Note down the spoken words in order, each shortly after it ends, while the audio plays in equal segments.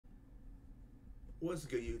What's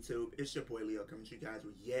good, YouTube? It's your boy Leo coming to you guys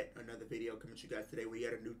with yet another video coming to you guys today. We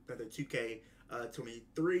had another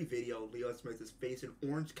 2K23 video. Leo Smith is facing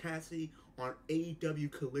Orange Casssidy on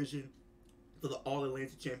AEW Collision for the All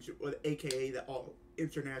Atlantic Championship, or the AKA the All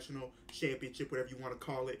International Championship, whatever you want to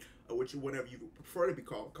call it, or whatever you prefer to be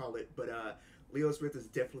call it. But Leo Smith has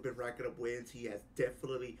definitely been racking up wins. He has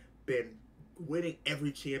definitely been winning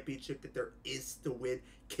every championship that there is to win.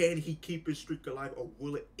 Can he keep his streak alive, or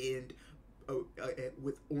will it end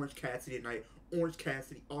with Orange Casssidy tonight? Orange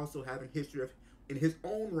Casssidy also having history of, in his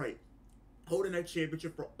own right, holding that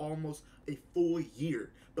championship for almost a full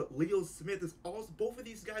year. But Leo Smith is also, both of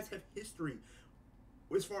these guys have history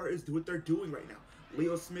as far as what they're doing right now.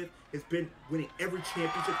 Leo Smith has been winning every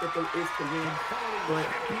championship that there is to win, but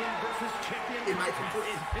champion versus champion it might come to an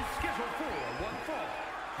end. is scheduled for one fall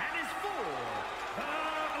and is for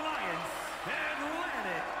Alliance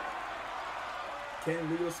Atlantic. Can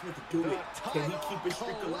Leo Smith do it? Can he keep his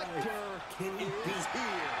streak alive? Can he beat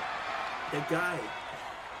the guy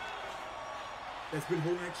that's been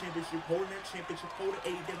holding that championship, holding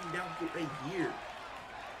AEW down for a year?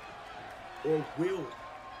 Or will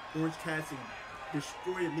Orange Casssidy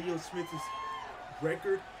destroy Leo Smith's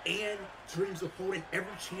record and dreams of holding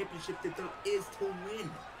every championship that there is to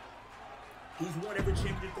win? He's won every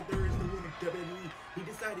championship that there is to win in WWE. He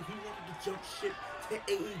decided he wanted to jump ship to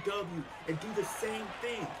AEW and do the same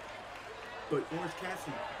thing. But Orange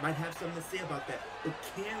Casssidy might have something to say about that. But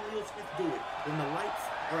can Leo Smith do it? When the lights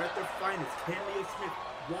are at their finest, can Leo Smith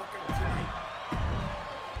walk out tonight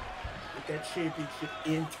with that championship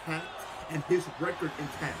intact and his record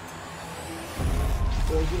intact?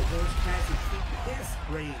 Or will Orange Casssidy keep his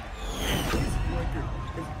reign and his record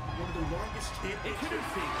as one of the longest championship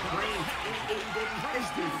reigns in AEW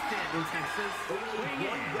history intact?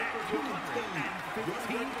 Only one record will continue.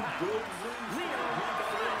 One record will lose. One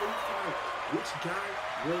guy will fight. Which guy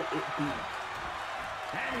will it be?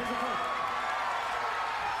 And his opponent.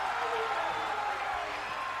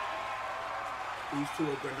 These two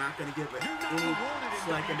are not going to give any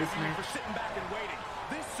slack in this match. For sitting back and waiting.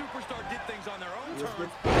 This superstar did things on their own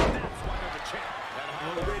terms. That's why they're the champ. That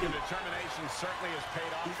hard work and determination certainly has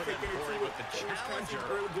paid off for them, Corey, but the challenger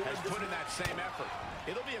has put in that same effort.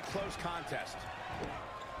 It'll be a close contest.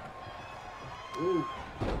 Ooh.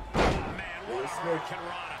 Oh, man, what a hurricane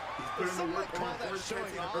rana. He's putting the work on Orange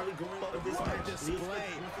Casssidy in the early going of this match. Leo Smith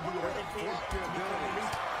wants to do whatever he can to become the new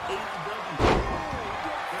AEW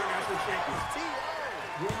International Champion.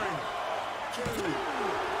 1,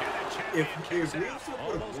 2. If Leo Smith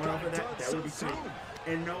would have won off of that, that would be great.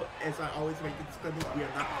 And no, as I always make the disclaimer, we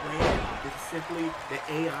are not playing. This is simply the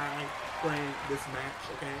AI playing this match,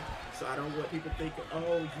 okay? So I don't want people thinking,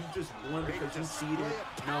 oh, you just won because you cheated.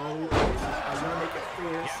 No, I want to make it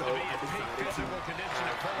fair, so I decided to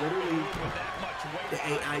literally the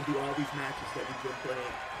AI do all these matches that we've been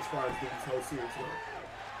playing as far as this whole series goes.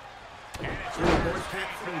 Orange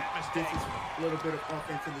Casssidy, this is a little bit of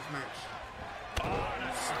offense in this match.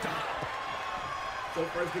 Stop. So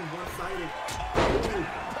far it's been one-sided.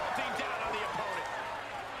 Bolting down on the opponent.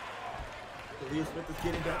 Leo Smith is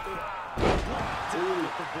getting back up. Ooh.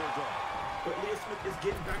 But Leo Smith is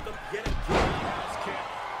getting back up yet again.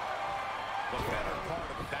 The better part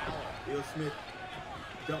of the battle. Leo Smith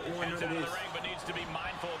don't want none of this. The ring, but needs to be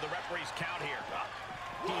mindful of the referee's count here.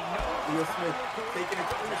 He knows Leo Smith taking it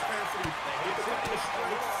to Orange Casssidy with a couple of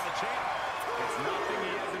strikes. It's nothing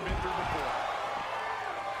he hasn't been through before.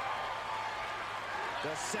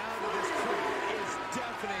 The sound of this crowd is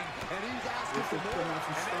deafening, and he's asking for more. And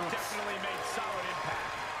it definitely made solid impact.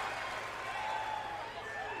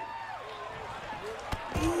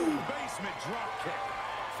 Ooh, Basement drop kick.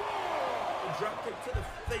 a drop kick to the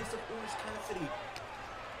face of Orange Casssidy.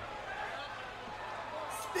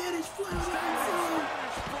 Spanish fly. Are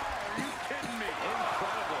you kidding me?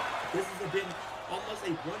 Incredible. This has been almost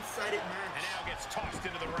a one-sided match. And now gets tossed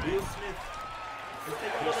into the Leo ring. Smith has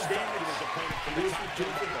taken all the damage. Leo Smith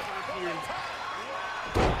getting to the top here.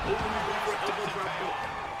 Opening the door for an elbow drop, but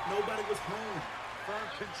nobody was home. Firm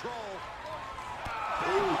control.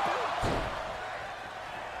 Ooh.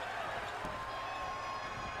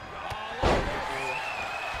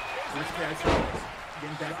 Orange Casssidy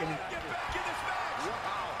getting back in it. Get back in this match.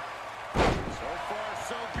 Wow. So far,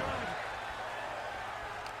 so good.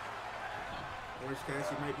 Orange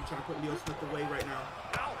Casssidy might be trying to put Leo Smith away right now.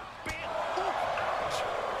 Ow. Bam.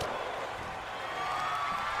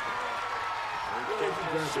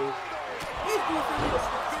 He's going for Leo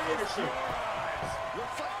Smith's finisher.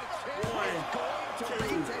 1, 2.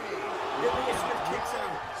 Leo Smith kicks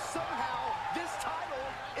out. Somehow, this title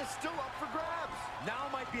is still up for grabs. Now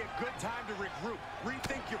might be a good time to regroup,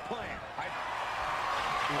 rethink your plan.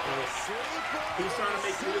 He's trying to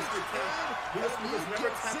make Leo Smith count. Leo Smith has never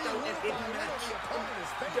tapped out in any match in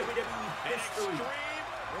WWE history.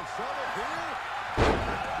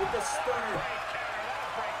 With the stunner.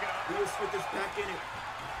 Leo Smith is back in it.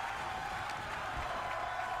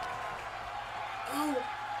 Oh!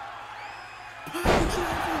 Power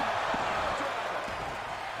driver!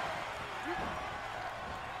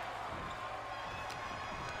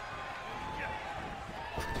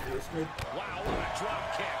 Leo Smith. Wow, what a drop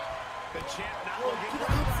kick. The champ not looking good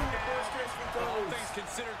outside force transfer goes. All things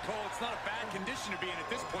considered, Cole, it's not a bad condition to be in at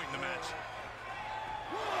this point in the match.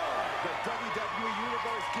 The WWE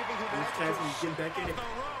Universe giving him an Casssidy getting back in it.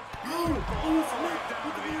 Oh, Leo Smith.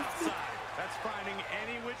 down to the outside. That's finding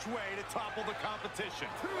any which way to topple the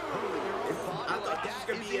competition. I thought this was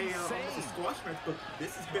going to be almost a squash match, but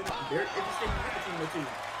this has been a very interesting match between the two.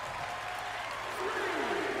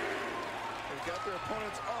 They've got their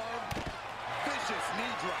opponent's arm. Vicious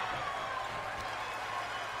knee drop.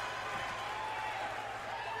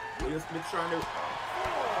 Leo Smith trying to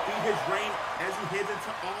beat his reign as he heads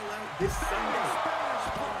into All Out this Sunday.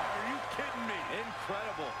 Are you kidding me?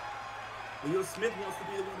 Incredible. Leo Smith wants to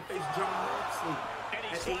be the one to face John Moxley And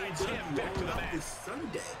he at slides him AEW back to All the Out mat. this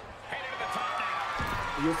Sunday. Heading to the top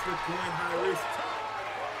now. Leo Smith going high risk.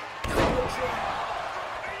 Elbow drop.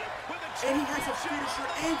 With a And he has a finisher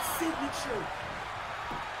and signature.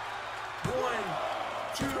 1,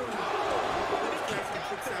 2. Casssidy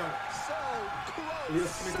kicks out. So close. Leo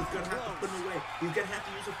Smith is going to have to put him away. He's going to have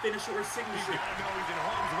to use a finisher or signature. I know he's in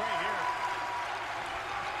harm's way here.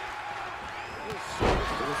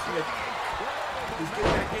 Leo Smith. He's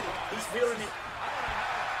getting back in it. He's feeling it.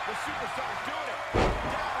 The superstar's doing it.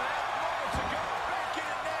 Down that moments ago. Back in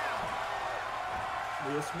it now.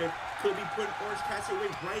 Leo Smith could be putting Orange Cassidy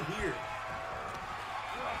away right here.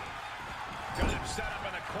 Got him set up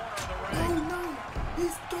in the corner of the ring. Oh no!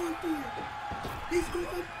 He's going for it! He's going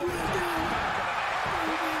for it! Down!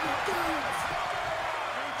 Oh my God!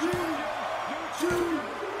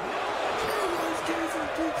 Orange Cassidy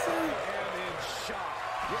kicks out! And in shock.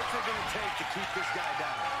 What's it going to take to keep this guy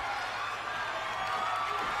down?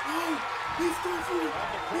 Oh! He's going for it!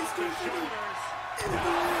 He's going for it! Into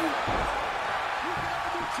the ring! You got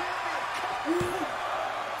the new champion. 1,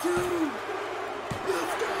 2!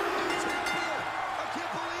 Let's go! I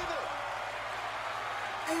can't believe it.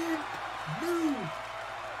 And new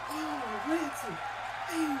all-rated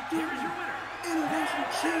Here is your winner, International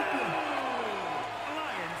Champion!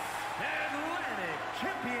 Alliance Atlantic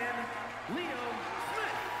Champion, Leo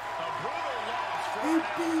Smith. A brutal loss for He an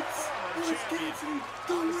beats former Orange champion. Cassidy!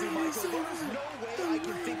 The Honestly, reign is Michael, there is over! no way The I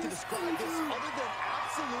can reign think to is describe this over! other than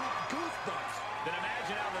absolute goosebumps. Then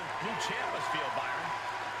imagine how the new champ must feel, Byron.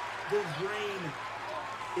 The reign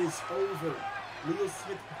is over. Leo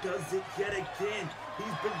Smith does it yet again.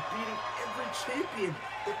 He's been beating every champion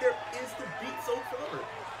that there is to beat so far.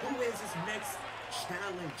 Who is his next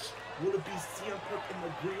challenge? Will it be CM Punk in the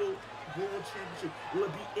real World Championship? Will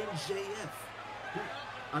it be MJF?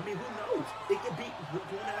 Who knows? It could be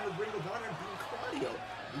going out of Ring of Honor and being Claudio.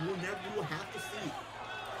 You will have to see.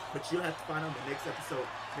 But you'll have to find out in the next episode.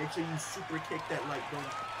 Make sure you super kick that like button,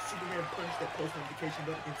 Superman punch that post notification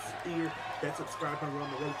button, and spear that subscribe button. We're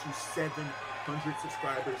on the road to 700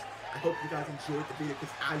 subscribers. I hope you guys enjoyed the video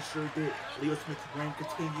because I sure did. Leo Smith's reign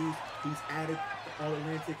continues. He's added the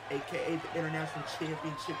All-Atlantic, aka the International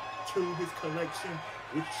Championship, to his collection.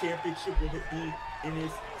 Which championship will it be in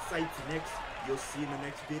his sights next? You'll see in the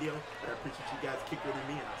next video. But I appreciate you guys kicking with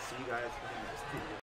me, and I'll see you guys in the next video.